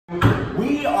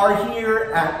We are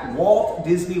here at Walt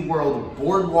Disney World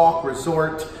Boardwalk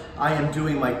Resort. I am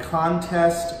doing my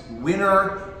contest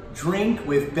winner drink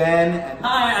with Ben.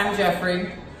 Hi, I'm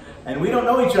Jeffrey. And we don't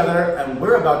know each other, and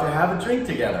we're about to have a drink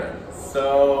together.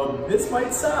 So this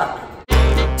might suck.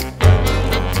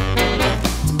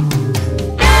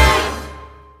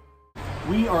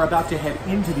 We are about to head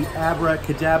into the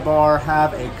Abracadabar,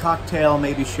 have a cocktail,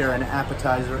 maybe share an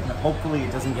appetizer, and hopefully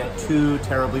it doesn't get too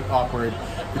terribly awkward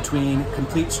between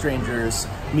complete strangers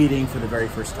meeting for the very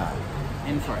first time.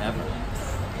 And forever.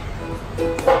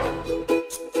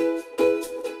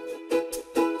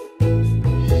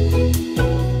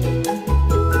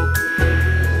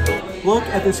 Look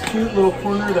at this cute little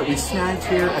corner that we snagged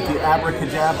here at the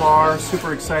Abracadabar.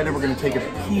 Super excited. We're going to take a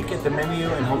peek at the menu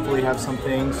and hopefully have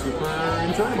something super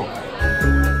enjoyable.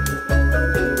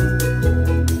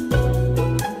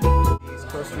 These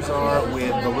coasters are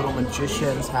with the little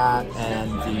magician's hat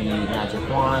and the magic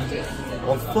wand.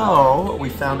 Although we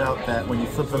found out that when you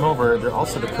flip them over, they're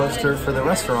also the coaster for the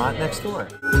restaurant next door.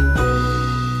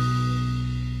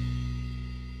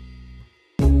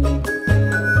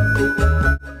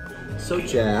 So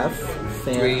Jeff,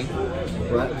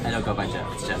 what? I don't go by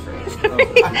Jeff, it's Jeffrey.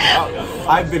 Oh,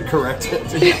 I've been corrected.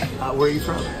 Where are you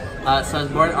from? So I was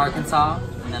born in Arkansas,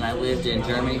 and then I lived in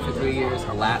Germany for 3 years,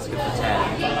 Alaska for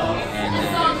 10, and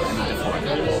then I moved to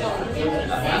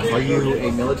Florida. Are you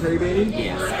a military baby?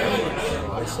 Yes.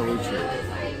 I salute you.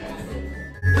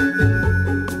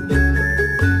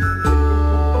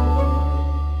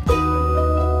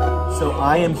 So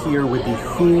I am here with the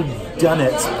Who Done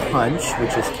It's Punch,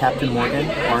 which is Captain Morgan,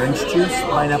 orange juice,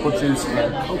 pineapple juice,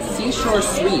 and Seashore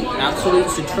Sweet, Absolute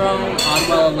Citron,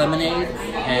 Odwell Lemonade,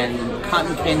 and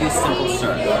Cotton Candy Simple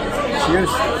Syrup. Cheers.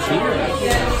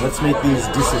 Cheers. Let's make these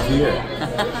disappear.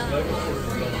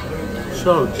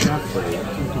 So, Jeffrey,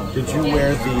 did you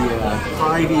wear the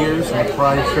pride ears and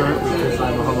pride shirt because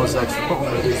I'm a homosexual?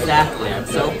 Exactly. I'm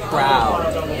so proud.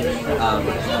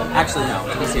 Actually, no,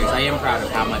 to be serious, I am proud of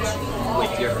how much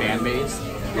with your fan base,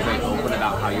 you're very open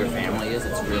about how your family is.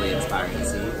 It's really inspiring to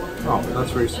see. Oh,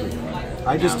 that's very sweet.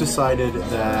 I just decided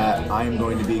that I am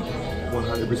going to be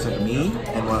 100% me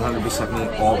and 100%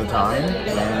 me all the time,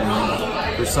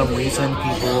 and for some reason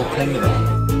people cling to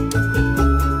that.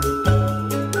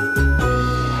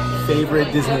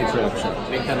 Favorite Disney attraction?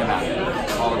 Big Thunder Mountain,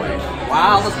 all the way.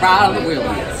 Wow, let's ride on the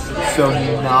wheelies. So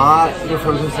not the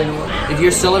Frozen Cinema? If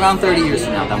you're still around 30 years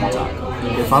from now, then we'll talk.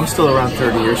 If I'm still around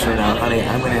 30 years from now, honey,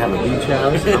 I'm going to have a beach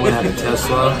house, I'm going to have a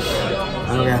Tesla,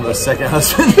 I'm going to have a second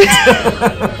husband.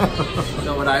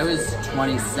 So when I was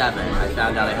 27, I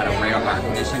found out I had a rare heart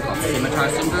condition called scimitar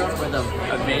syndrome, where the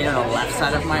vein on the left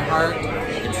side of my heart,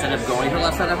 instead of going to the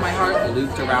left side of my heart,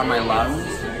 looped around my lungs,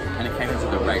 and it came into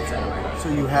the right side of my heart. So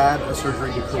you had a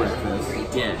surgery to correct this. I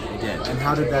did. And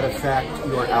how did that affect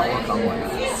your outlook on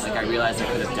life? Like, I realized I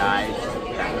could have died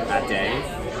that day,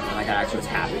 and like I actually was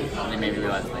happy. And it made me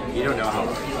realize, like, you don't know how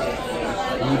long.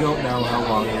 You don't know how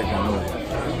long you're going to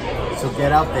live. So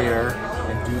get out there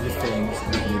and do the things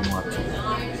that you want to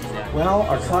do. Well,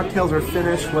 our cocktails are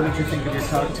finished. What did you think of your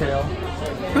cocktail?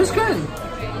 It was good.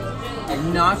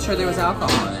 I'm not sure there was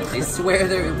alcohol in it. They swear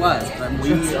there was, but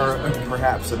we are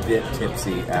perhaps a bit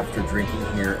tipsy after drinking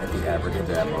here at the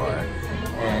Abracadabar,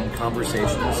 and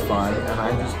conversation was fun, and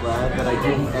I'm just glad that I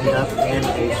didn't end up in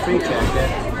a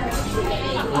straitjacket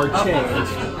or chained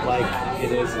like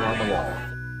it is on the wall.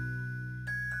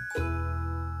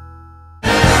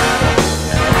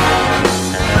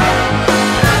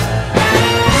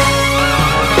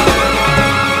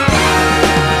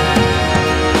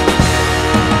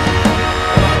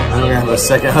 A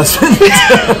second husband.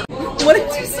 What did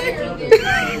you say?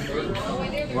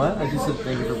 What? I just said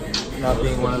thank you for not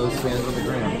being one of those fans on the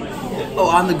gram. Oh,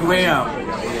 on the gram.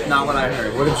 Not what I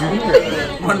heard. What did you hear?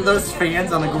 One of those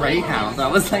fans on the Greyhound. I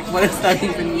was like, what does that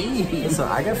even mean? Listen,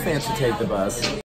 I got fans to take the bus.